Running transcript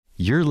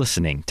You're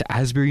listening to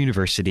Asbury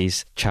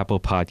University's Chapel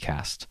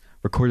Podcast,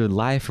 recorded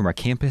live from our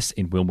campus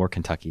in Wilmore,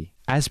 Kentucky.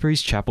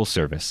 Asbury's Chapel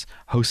Service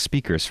hosts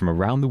speakers from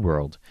around the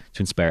world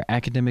to inspire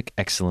academic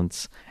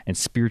excellence and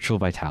spiritual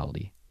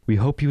vitality. We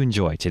hope you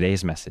enjoy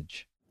today's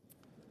message.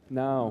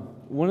 Now,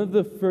 one of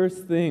the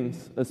first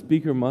things a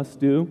speaker must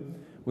do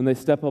when they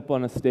step up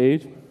on a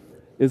stage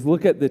is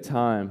look at the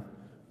time,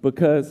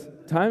 because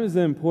time is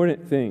an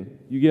important thing.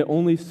 You get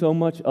only so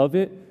much of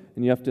it,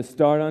 and you have to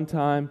start on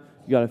time.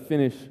 You got to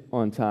finish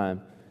on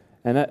time.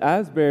 And at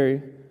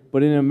Asbury,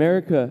 but in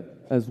America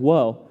as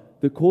well,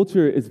 the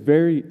culture is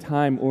very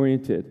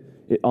time-oriented.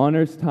 It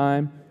honors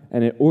time,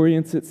 and it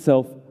orients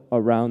itself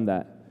around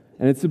that.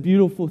 And it's a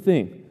beautiful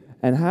thing.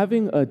 And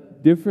having a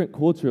different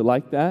culture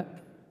like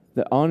that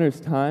honors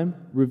time,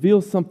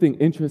 reveals something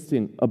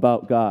interesting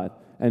about God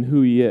and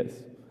who He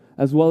is,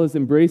 as well as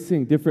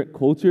embracing different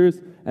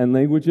cultures and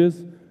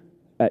languages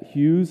at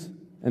Hughes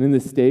and in the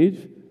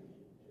stage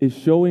is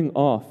showing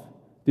off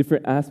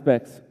different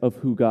aspects of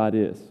who God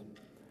is.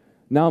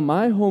 Now,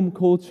 my home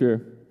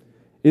culture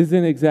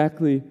isn't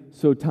exactly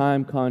so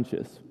time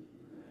conscious.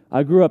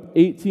 I grew up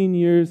 18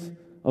 years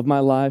of my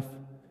life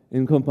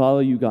in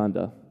Kampala,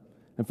 Uganda.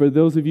 And for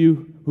those of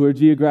you who are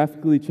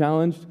geographically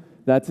challenged,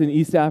 that's in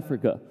East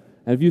Africa.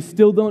 And if you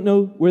still don't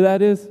know where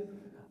that is,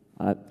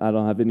 I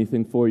don't have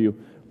anything for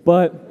you.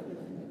 But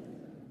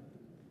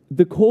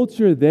the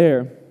culture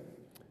there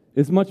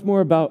is much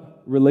more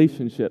about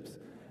relationships.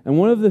 And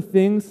one of the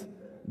things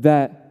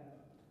that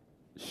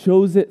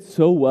shows it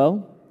so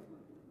well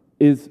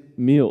is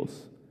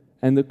meals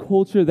and the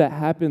culture that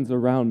happens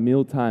around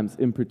meal times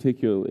in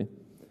particularly.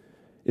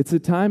 It's a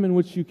time in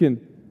which you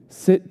can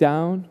sit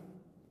down,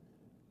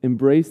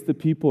 embrace the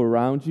people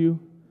around you,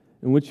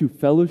 in which you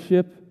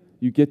fellowship,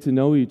 you get to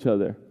know each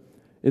other.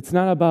 It's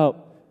not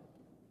about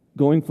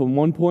going from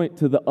one point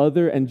to the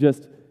other and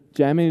just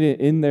jamming it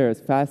in there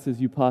as fast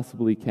as you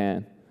possibly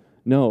can.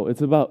 No,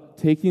 it's about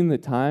taking the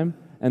time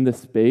and the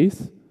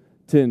space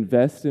to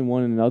invest in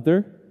one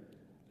another.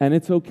 And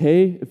it's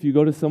okay if you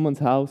go to someone's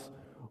house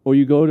or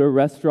you go to a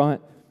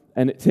restaurant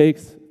and it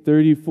takes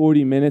 30,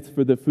 40 minutes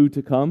for the food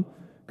to come,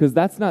 because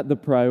that's not the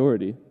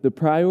priority. The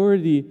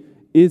priority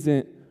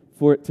isn't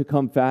for it to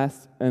come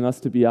fast and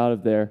us to be out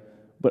of there,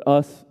 but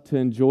us to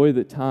enjoy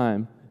the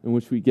time in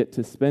which we get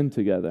to spend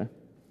together.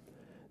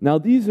 Now,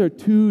 these are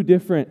two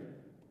different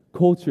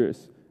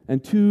cultures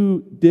and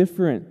two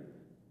different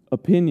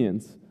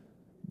opinions,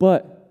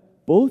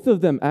 but both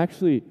of them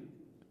actually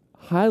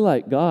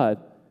highlight God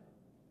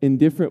in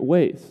different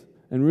ways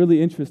and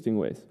really interesting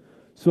ways.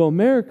 So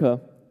America,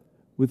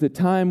 with a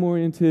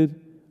time-oriented,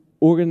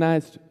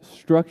 organized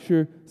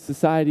structure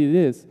society it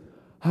is,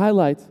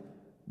 highlights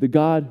the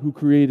God who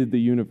created the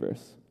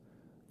universe,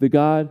 the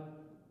God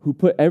who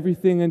put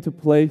everything into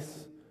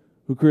place,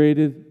 who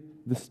created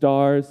the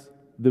stars,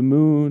 the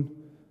moon.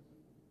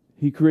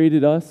 He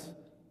created us,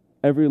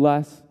 every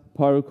last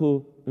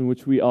particle in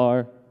which we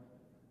are,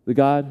 the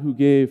God who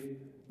gave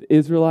the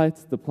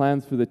Israelites the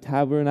plans for the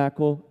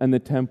tabernacle and the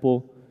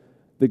temple,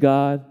 the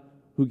God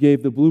who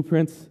gave the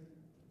blueprints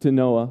to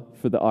Noah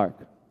for the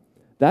ark.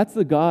 That's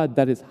the God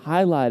that is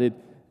highlighted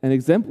and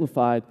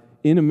exemplified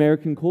in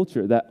American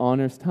culture that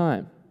honors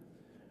time.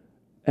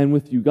 And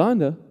with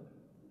Uganda,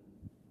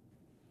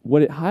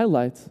 what it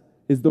highlights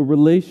is the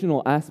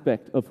relational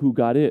aspect of who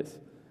God is.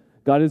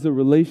 God is a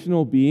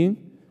relational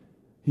being.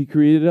 He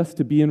created us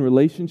to be in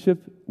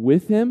relationship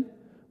with Him,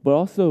 but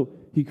also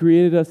He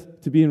created us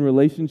to be in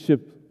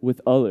relationship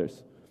with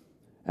others.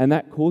 And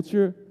that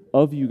culture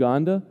of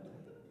Uganda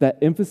that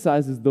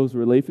emphasizes those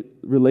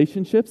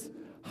relationships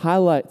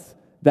highlights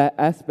that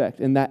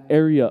aspect and that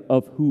area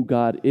of who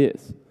God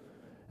is.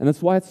 And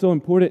that's why it's so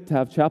important to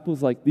have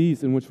chapels like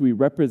these in which we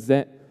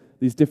represent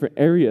these different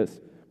areas,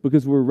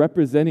 because we're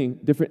representing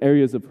different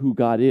areas of who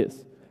God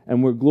is.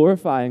 And we're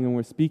glorifying and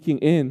we're speaking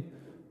in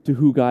to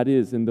who God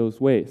is in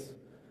those ways.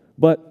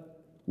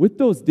 But with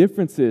those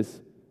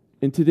differences,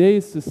 in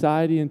today's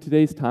society, in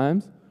today's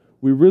times,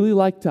 we really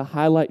like to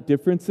highlight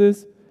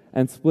differences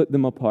and split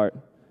them apart.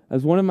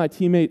 As one of my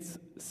teammates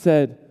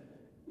said,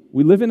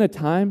 we live in a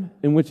time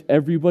in which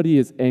everybody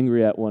is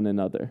angry at one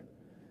another.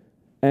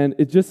 And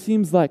it just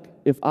seems like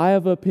if I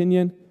have an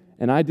opinion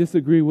and I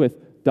disagree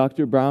with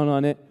Dr. Brown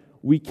on it,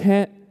 we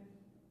can't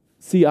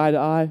see eye to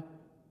eye.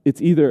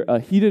 It's either a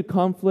heated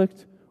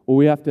conflict or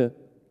we have to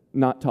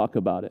not talk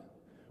about it.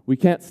 We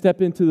can't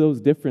step into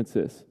those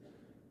differences.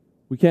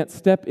 We can't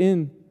step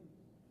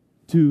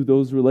into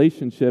those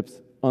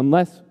relationships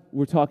unless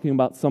we're talking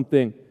about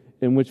something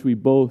in which we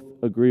both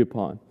agree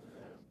upon.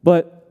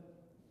 But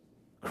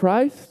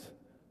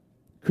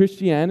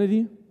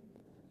Christianity,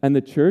 and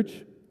the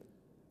church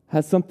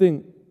has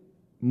something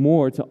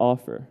more to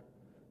offer,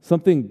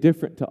 something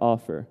different to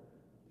offer.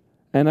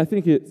 And I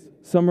think it's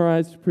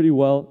summarized pretty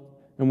well,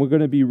 and we're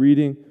going to be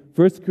reading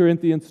 1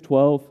 Corinthians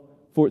 12,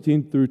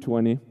 14 through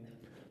 20.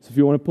 So if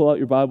you want to pull out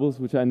your Bibles,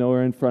 which I know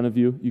are in front of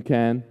you, you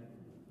can.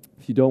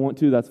 If you don't want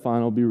to, that's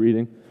fine, I'll be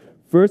reading.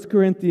 1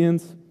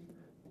 Corinthians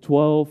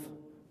 12,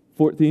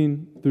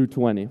 14 through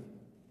 20.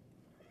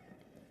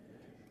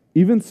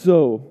 Even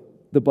so,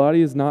 the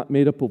body is not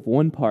made up of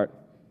one part,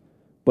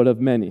 but of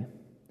many.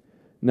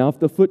 Now if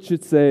the foot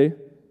should say,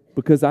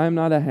 because I am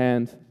not a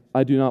hand,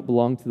 I do not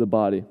belong to the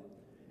body,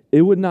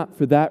 it would not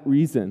for that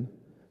reason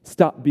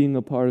stop being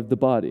a part of the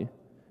body.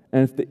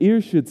 And if the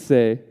ear should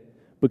say,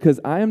 because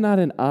I am not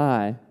an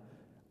eye,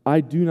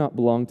 I do not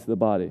belong to the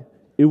body,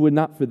 it would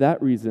not for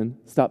that reason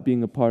stop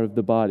being a part of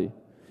the body.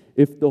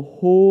 If the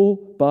whole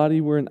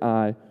body were an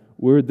eye,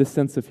 where would the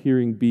sense of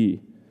hearing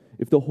be?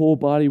 If the whole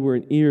body were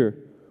an ear,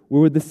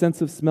 where would the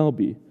sense of smell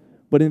be?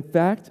 But in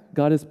fact,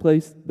 God has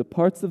placed the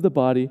parts of the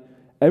body,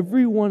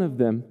 every one of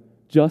them,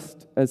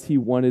 just as He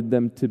wanted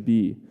them to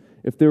be.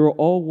 If they were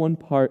all one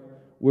part,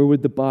 where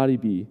would the body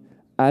be?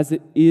 As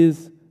it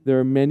is, there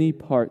are many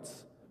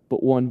parts,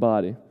 but one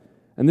body.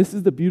 And this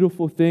is the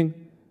beautiful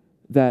thing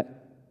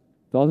that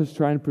the author is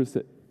trying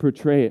to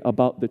portray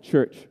about the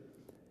church.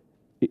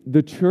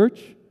 The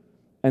church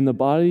and the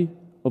body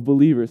of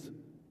believers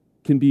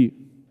can be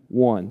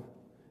one.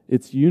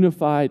 It's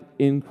unified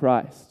in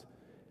Christ.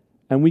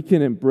 And we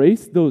can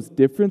embrace those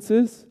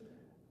differences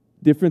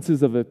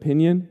of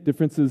opinion,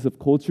 differences of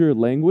culture,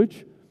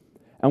 language,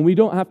 and we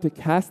don't have to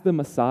cast them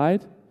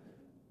aside.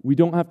 We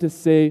don't have to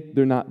say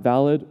they're not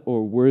valid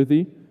or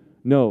worthy.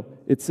 No,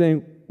 it's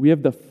saying we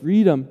have the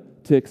freedom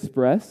to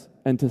express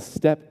and to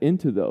step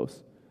into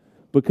those.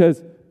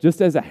 Because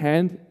just as a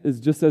hand is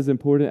just as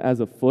important as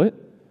a foot,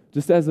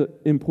 just as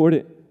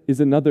important is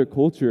another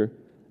culture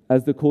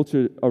as the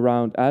culture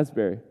around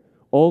Asbury.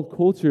 All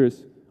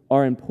cultures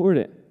are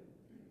important.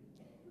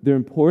 They're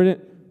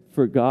important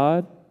for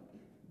God.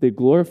 They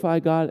glorify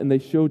God, and they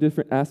show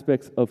different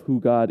aspects of who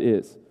God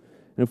is.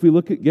 And if we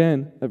look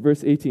again at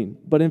verse 18,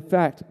 but in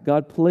fact,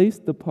 God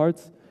placed the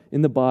parts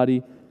in the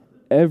body,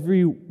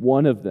 every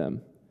one of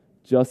them,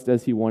 just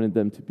as He wanted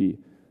them to be.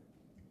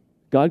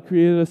 God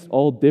created us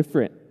all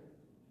different,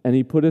 and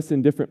He put us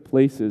in different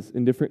places,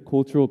 in different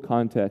cultural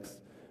contexts,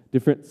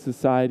 different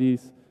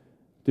societies,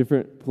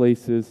 different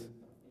places,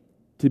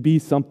 to be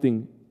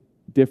something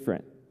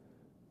different.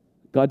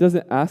 God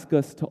doesn't ask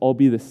us to all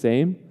be the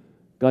same.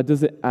 God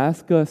doesn't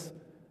ask us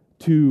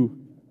to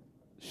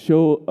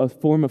show a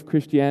form of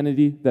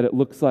Christianity that it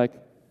looks like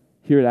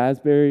here at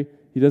Asbury.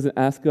 He doesn't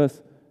ask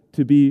us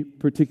to be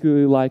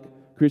particularly like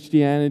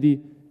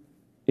Christianity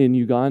in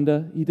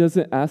Uganda. He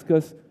doesn't ask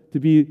us to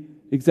be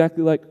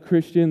exactly like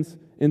Christians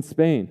in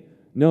Spain.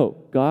 No,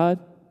 God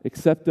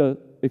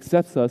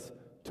accepts us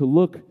to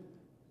look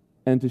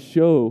and to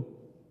show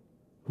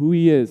who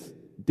He is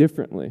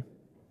differently.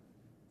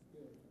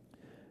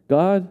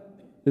 God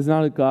is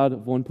not a God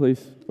of one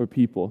place or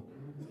people.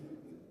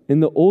 In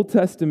the Old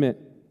Testament,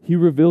 He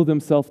revealed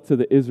Himself to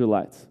the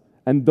Israelites,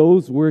 and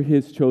those were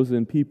His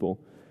chosen people.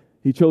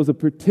 He chose a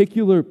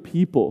particular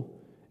people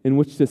in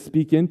which to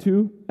speak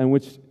into and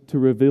which to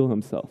reveal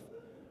Himself.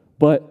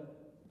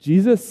 But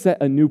Jesus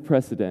set a new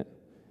precedent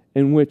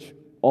in which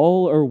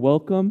all are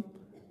welcome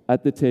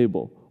at the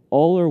table.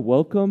 All are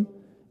welcome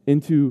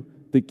into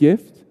the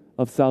gift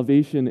of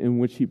salvation in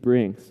which He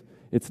brings.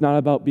 It's not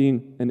about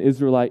being an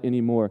Israelite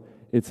anymore.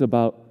 It's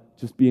about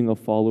just being a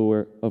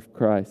follower of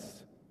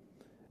Christ.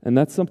 And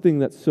that's something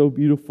that's so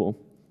beautiful.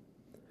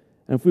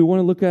 And if we want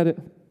to look at it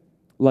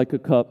like a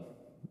cup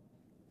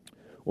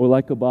or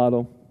like a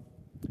bottle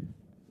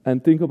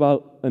and think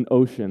about an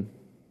ocean,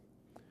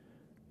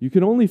 you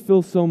can only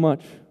fill so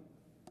much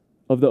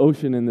of the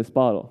ocean in this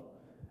bottle.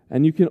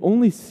 And you can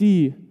only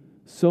see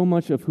so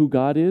much of who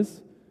God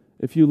is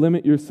if you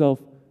limit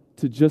yourself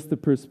to just the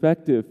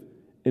perspective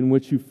in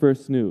which you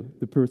first knew,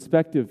 the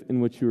perspective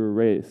in which you were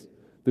raised,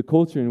 the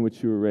culture in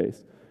which you were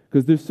raised.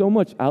 Because there's so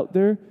much out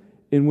there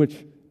in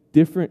which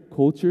different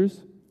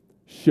cultures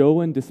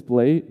show and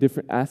display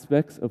different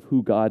aspects of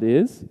who God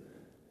is,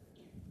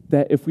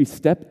 that if we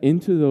step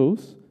into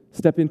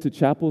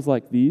chapels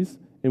like these,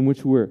 in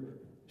which we're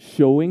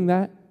showing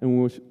that,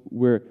 and which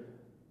we're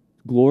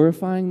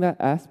glorifying that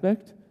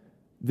aspect,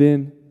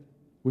 then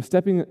we're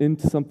stepping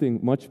into something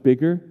much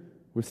bigger.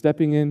 We're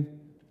stepping in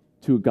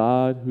to a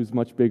God who's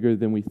much bigger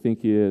than we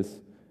think He is,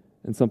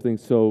 and something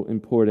so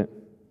important.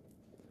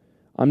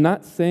 I'm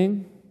not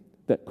saying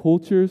that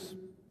cultures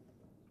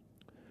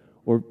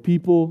or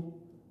people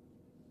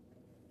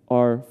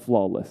are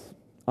flawless.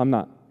 I'm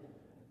not.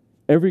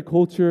 Every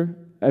culture,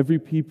 every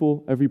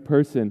people, every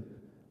person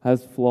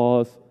has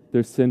flaws.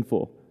 They're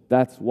sinful.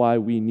 That's why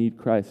we need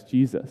Christ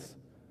Jesus.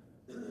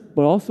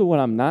 But also what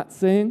I'm not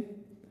saying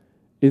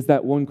is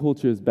that one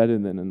culture is better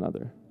than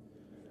another.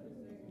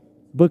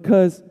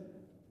 Because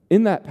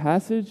in that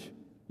passage,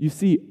 you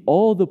see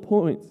all the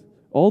points,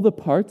 all the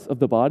parts of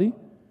the body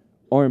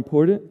are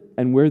important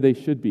and where they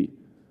should be.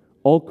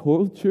 All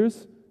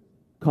cultures,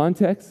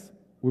 contexts,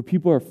 where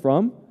people are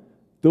from,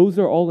 those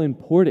are all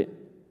important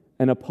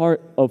and a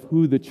part of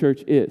who the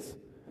church is.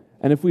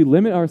 And if we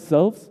limit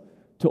ourselves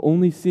to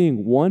only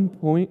seeing one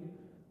point,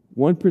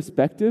 one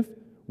perspective,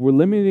 we're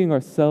limiting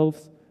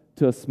ourselves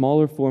to a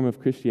smaller form of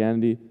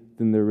Christianity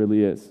than there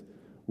really is.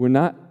 We're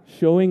not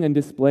showing and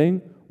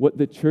displaying what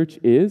the church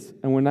is,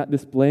 and we're not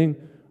displaying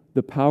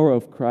the power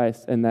of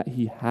Christ and that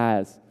He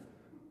has,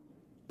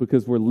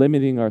 because we're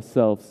limiting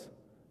ourselves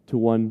to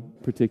one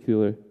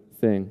particular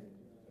thing.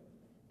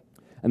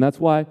 And that's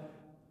why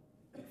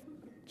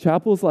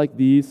chapels like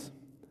these,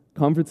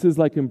 conferences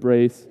like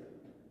Embrace,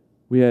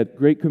 we had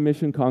Great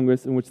Commission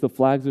Congress in which the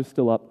flags are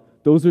still up.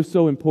 Those are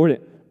so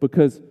important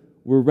because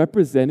we're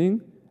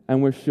representing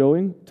and we're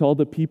showing to all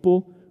the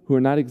people who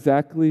are not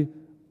exactly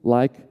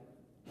like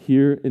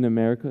here in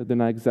America. They're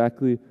not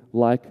exactly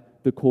like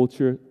the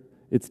culture.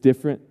 It's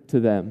different to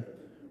them.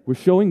 We're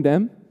showing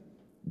them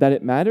that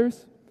it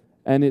matters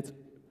and it's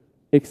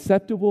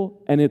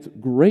acceptable and it's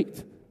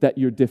great that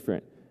you're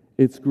different.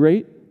 It's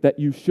great that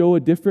you show a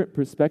different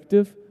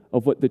perspective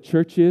of what the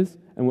church is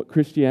and what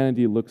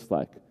Christianity looks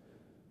like.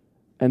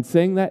 And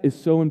saying that is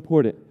so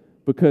important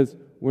because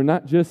we're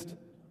not just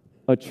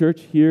a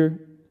church here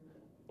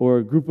or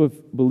a group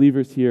of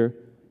believers here,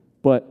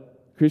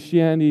 but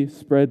Christianity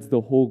spreads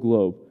the whole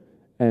globe.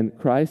 And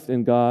Christ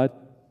and God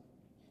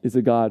is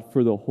a God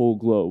for the whole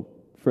globe,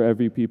 for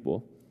every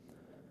people.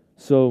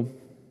 So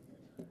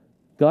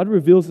God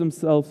reveals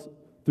himself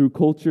through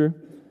culture,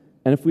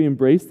 and if we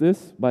embrace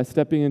this by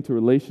stepping into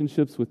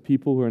relationships with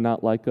people who are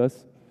not like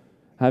us,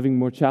 having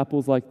more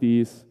chapels like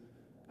these,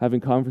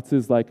 having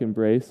conferences like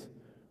Embrace,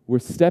 we're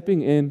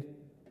stepping in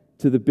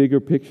to the bigger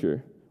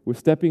picture. We're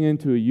stepping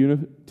into a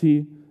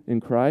unity in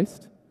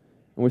Christ,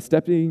 and we're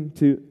stepping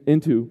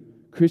into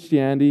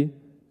Christianity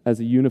as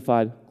a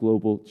unified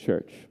global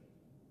church.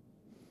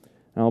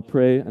 And I'll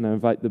pray, and I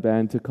invite the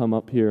band to come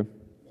up here.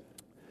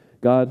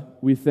 God,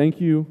 we thank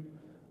you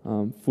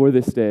for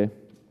this day.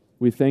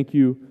 We thank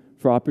you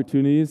for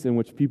opportunities in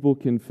which people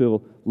can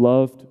feel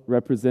loved,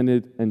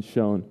 represented, and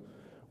shown.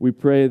 We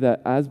pray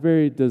that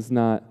Asbury does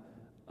not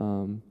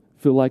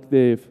feel like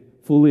they've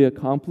fully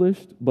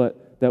accomplished,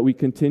 but that we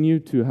continue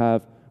to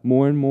have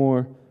more and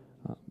more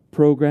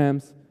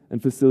programs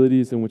and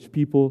facilities in which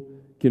people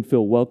can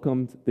feel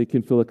welcomed, they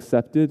can feel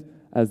accepted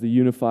as the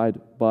unified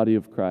body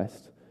of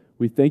Christ.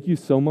 We thank you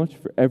so much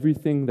for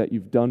everything that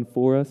you've done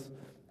for us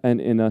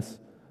and in us.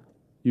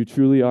 You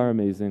truly are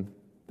amazing.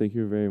 Thank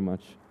you very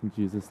much. In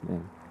Jesus'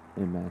 name,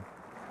 amen.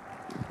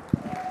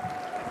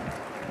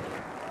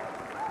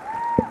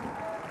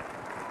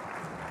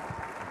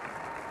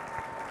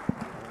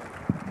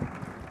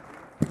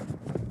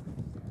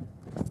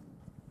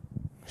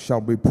 Shall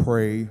we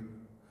pray?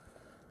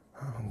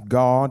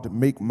 God,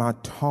 make my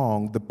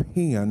tongue the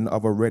pen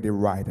of a ready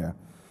writer.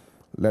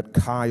 Let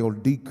Kyle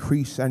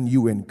decrease and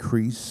you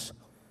increase.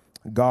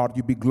 God,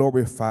 you be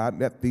glorified.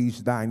 Let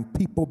these thine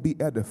people be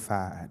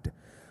edified.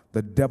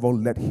 The devil,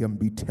 let him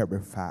be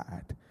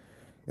terrified.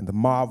 In the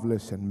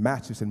marvelous and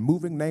matchless and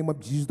moving name of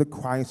Jesus the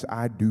Christ,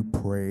 I do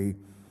pray.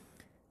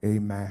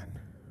 Amen.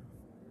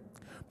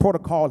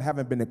 Protocol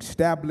having been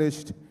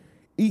established,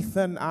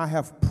 Ethan, I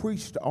have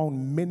preached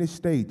on many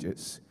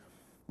stages,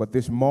 but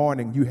this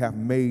morning you have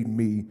made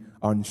me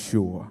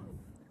unsure.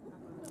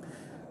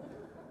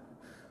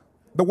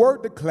 The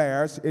word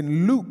declares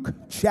in Luke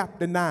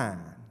chapter 9,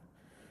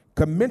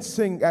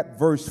 commencing at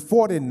verse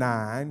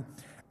 49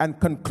 and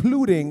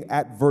concluding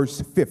at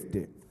verse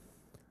 50.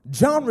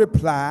 John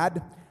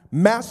replied,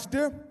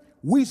 Master,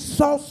 we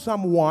saw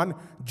someone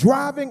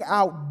driving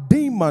out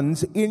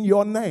demons in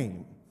your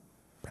name,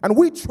 and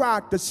we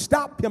tried to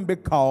stop him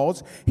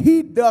because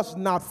he does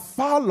not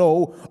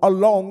follow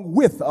along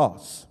with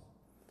us.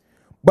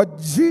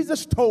 But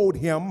Jesus told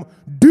him,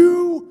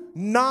 do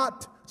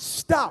not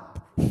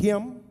stop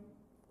him,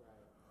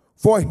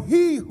 for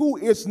he who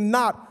is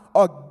not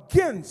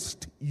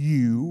against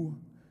you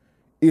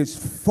is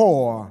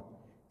for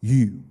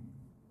you.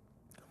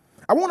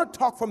 I want to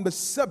talk from the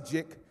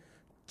subject,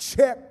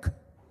 check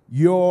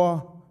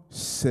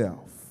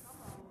yourself.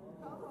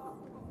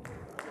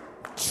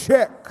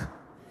 Check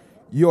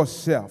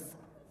yourself.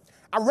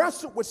 I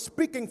wrestled with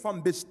speaking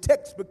from this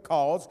text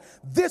because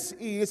this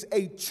is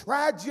a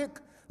tragic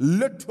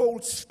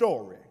little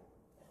story.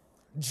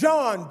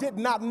 John did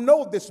not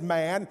know this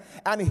man,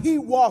 and he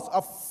was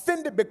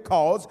offended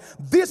because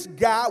this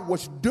guy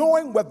was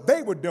doing what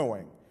they were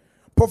doing,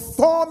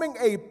 performing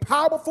a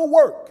powerful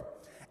work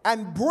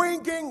and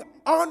bringing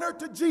honor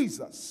to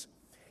Jesus.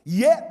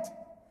 Yet,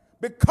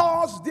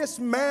 because this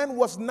man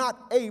was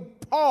not a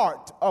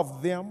part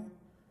of them,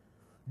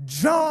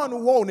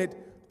 John wanted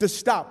to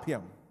stop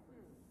him.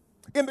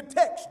 In the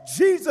text,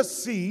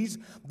 Jesus sees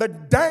the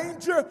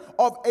danger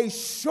of a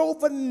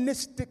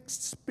chauvinistic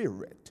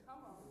spirit.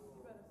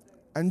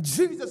 And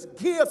Jesus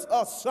gives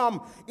us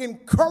some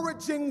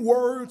encouraging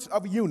words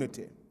of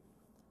unity.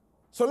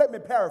 So let me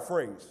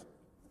paraphrase.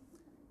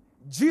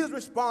 Jesus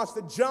responds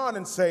to John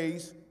and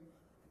says,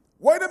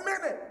 wait a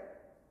minute.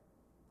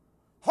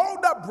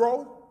 Hold up,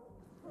 bro.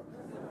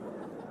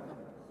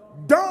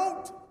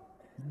 Don't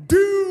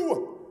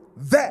do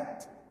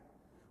that.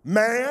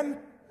 Man,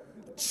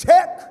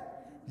 check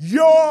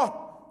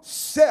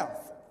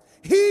yourself.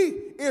 He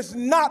is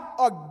not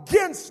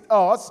against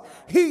us.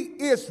 He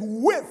is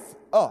with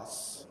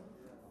us.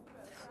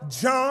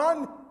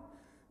 John,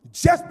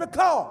 just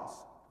because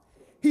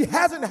he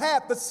hasn't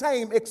had the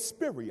same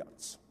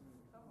experience,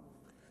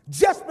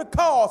 just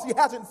because he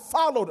hasn't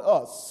followed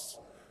us,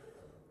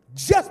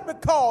 just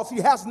because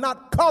he has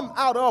not come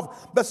out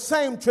of the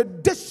same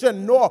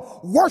tradition nor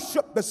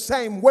worship the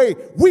same way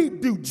we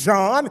do,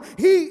 John,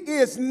 he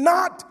is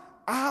not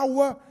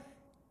our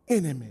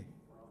enemy.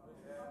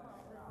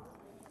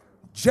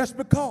 Just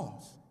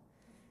because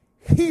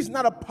he's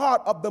not a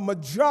part of the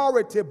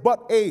majority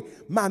but a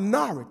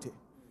minority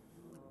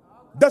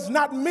does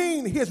not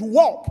mean his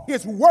walk,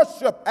 his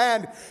worship,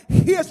 and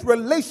his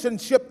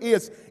relationship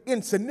is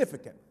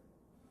insignificant.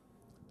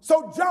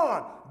 So,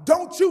 John,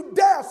 don't you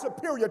dare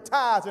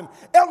superioritize and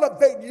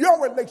elevate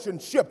your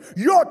relationship,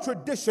 your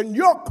tradition,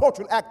 your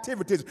cultural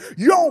activities,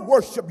 your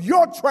worship,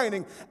 your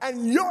training,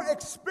 and your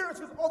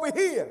experiences over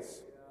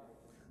his.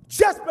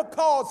 Just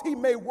because he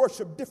may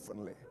worship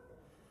differently,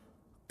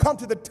 come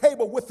to the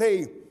table with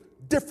a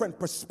different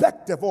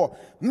perspective, or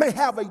may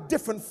have a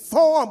different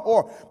form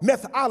or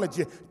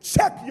methodology.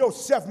 Check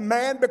yourself,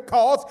 man,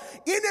 because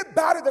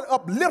anybody that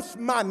uplifts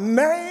my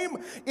name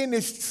in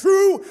its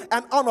true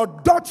and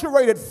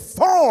unadulterated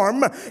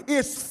form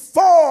is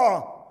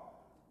for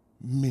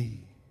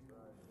me.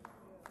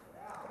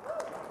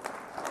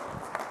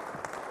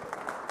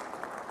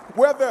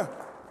 Whether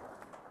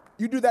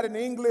you do that in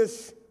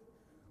English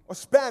or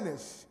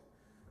Spanish,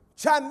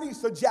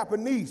 Chinese or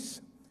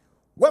Japanese,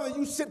 whether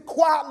you sit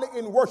quietly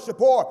in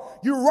worship or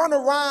you run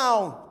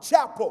around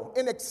chapel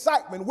in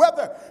excitement,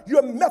 whether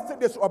you're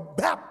Methodist or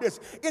Baptist,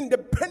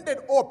 independent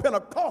or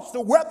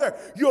Pentecostal, whether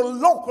you're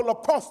local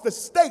across the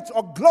states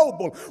or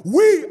global,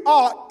 we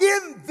are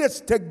in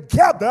this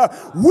together.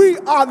 We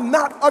are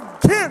not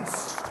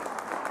against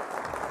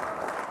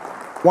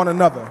one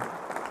another.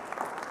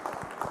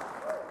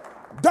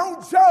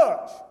 Don't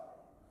judge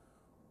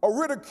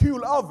or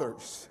ridicule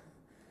others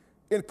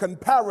in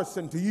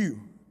comparison to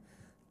you.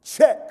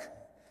 Check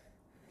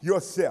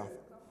yourself.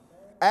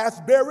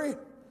 Asbury,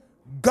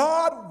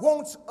 God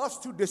wants us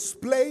to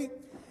display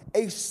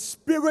a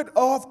spirit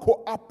of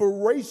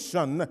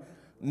cooperation,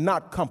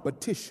 not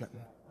competition.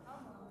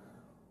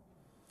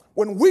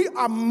 When we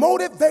are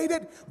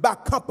motivated by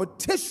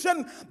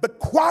competition, the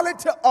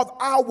quality of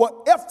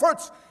our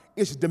efforts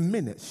is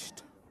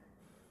diminished.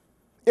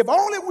 If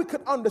only we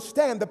could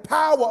understand the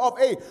power of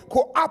a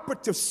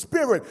cooperative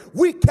spirit,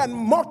 we can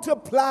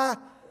multiply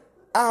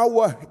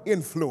our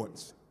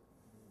influence.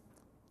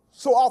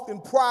 So often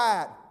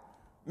pride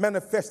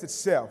manifests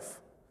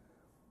itself.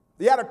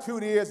 The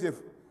attitude is, if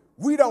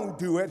we don't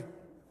do it,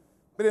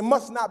 then it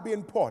must not be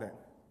important.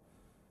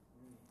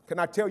 Can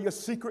I tell you a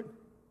secret?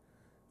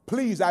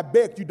 Please, I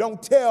beg you,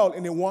 don't tell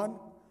anyone.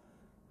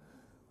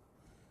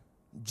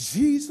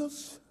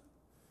 Jesus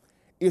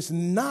is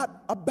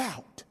not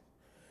about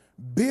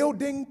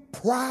building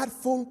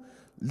prideful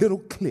little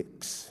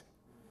cliques.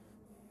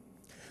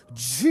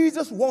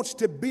 Jesus wants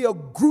to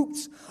build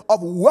groups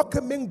of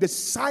welcoming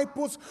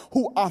disciples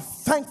who are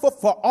thankful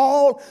for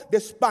all,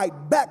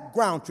 despite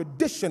background,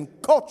 tradition,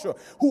 culture,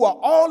 who are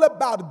all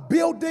about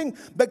building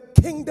the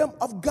kingdom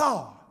of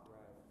God.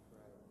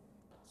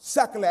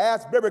 Secondly,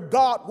 Asbury,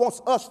 God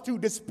wants us to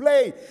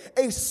display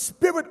a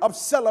spirit of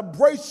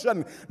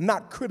celebration,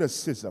 not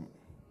criticism.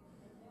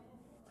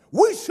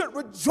 We should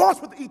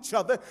rejoice with each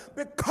other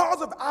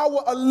because of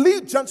our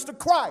allegiance to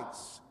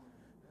Christ.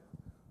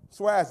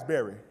 So,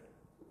 Asbury,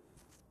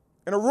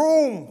 in a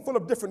room full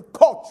of different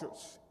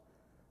cultures,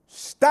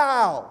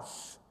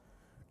 styles,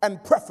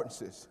 and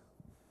preferences,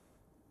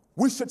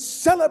 we should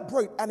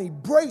celebrate and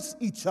embrace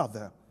each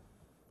other,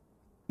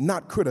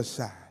 not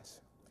criticize.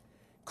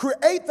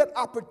 Create that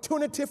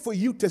opportunity for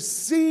you to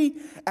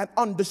see and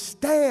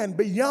understand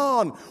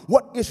beyond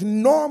what is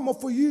normal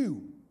for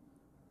you.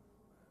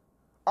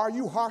 Are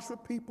you harsh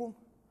with people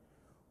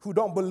who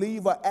don't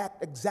believe or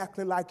act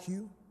exactly like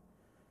you?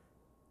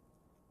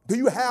 Do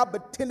you have the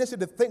tendency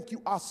to think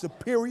you are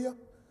superior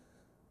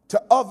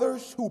to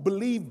others who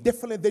believe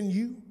differently than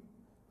you?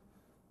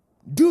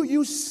 Do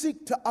you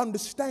seek to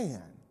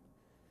understand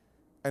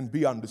and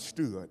be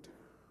understood?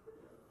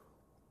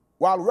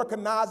 While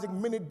recognizing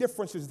many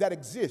differences that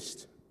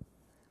exist,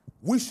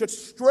 we should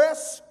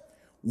stress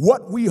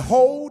what we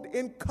hold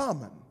in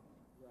common,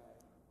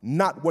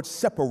 not what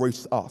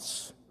separates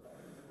us.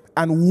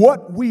 And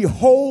what we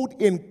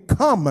hold in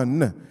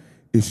common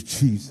is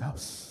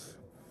Jesus.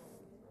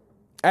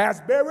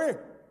 Asbury,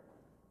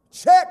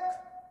 check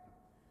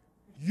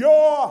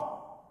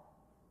yourself.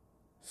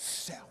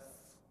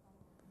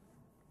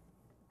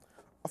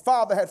 A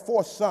father had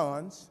 4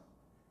 sons.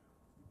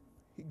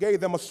 He gave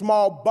them a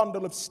small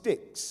bundle of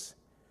sticks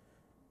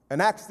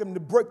and asked them to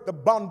break the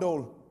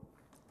bundle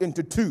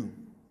into 2.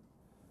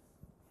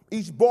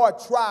 Each boy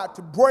tried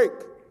to break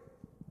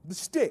the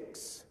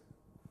sticks,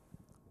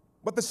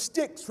 but the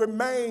sticks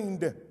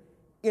remained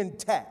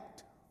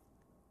intact.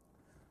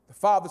 The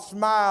father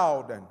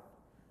smiled and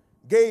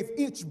gave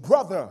each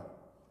brother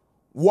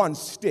 1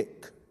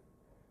 stick.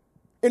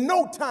 In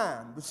no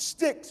time, the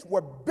sticks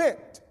were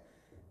bent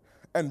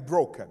and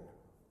broken.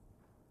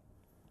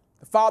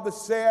 The father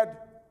said,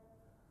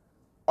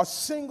 "A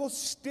single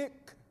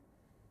stick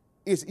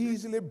is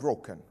easily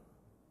broken.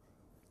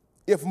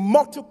 If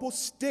multiple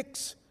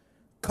sticks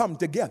come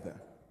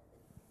together,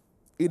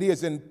 it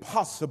is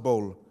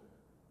impossible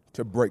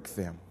to break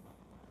them.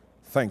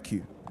 Thank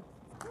you.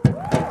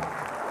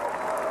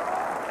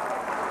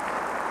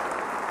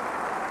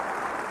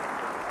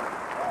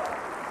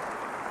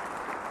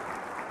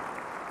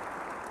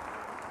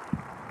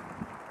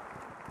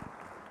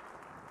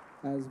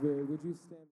 Asbury, would you stand?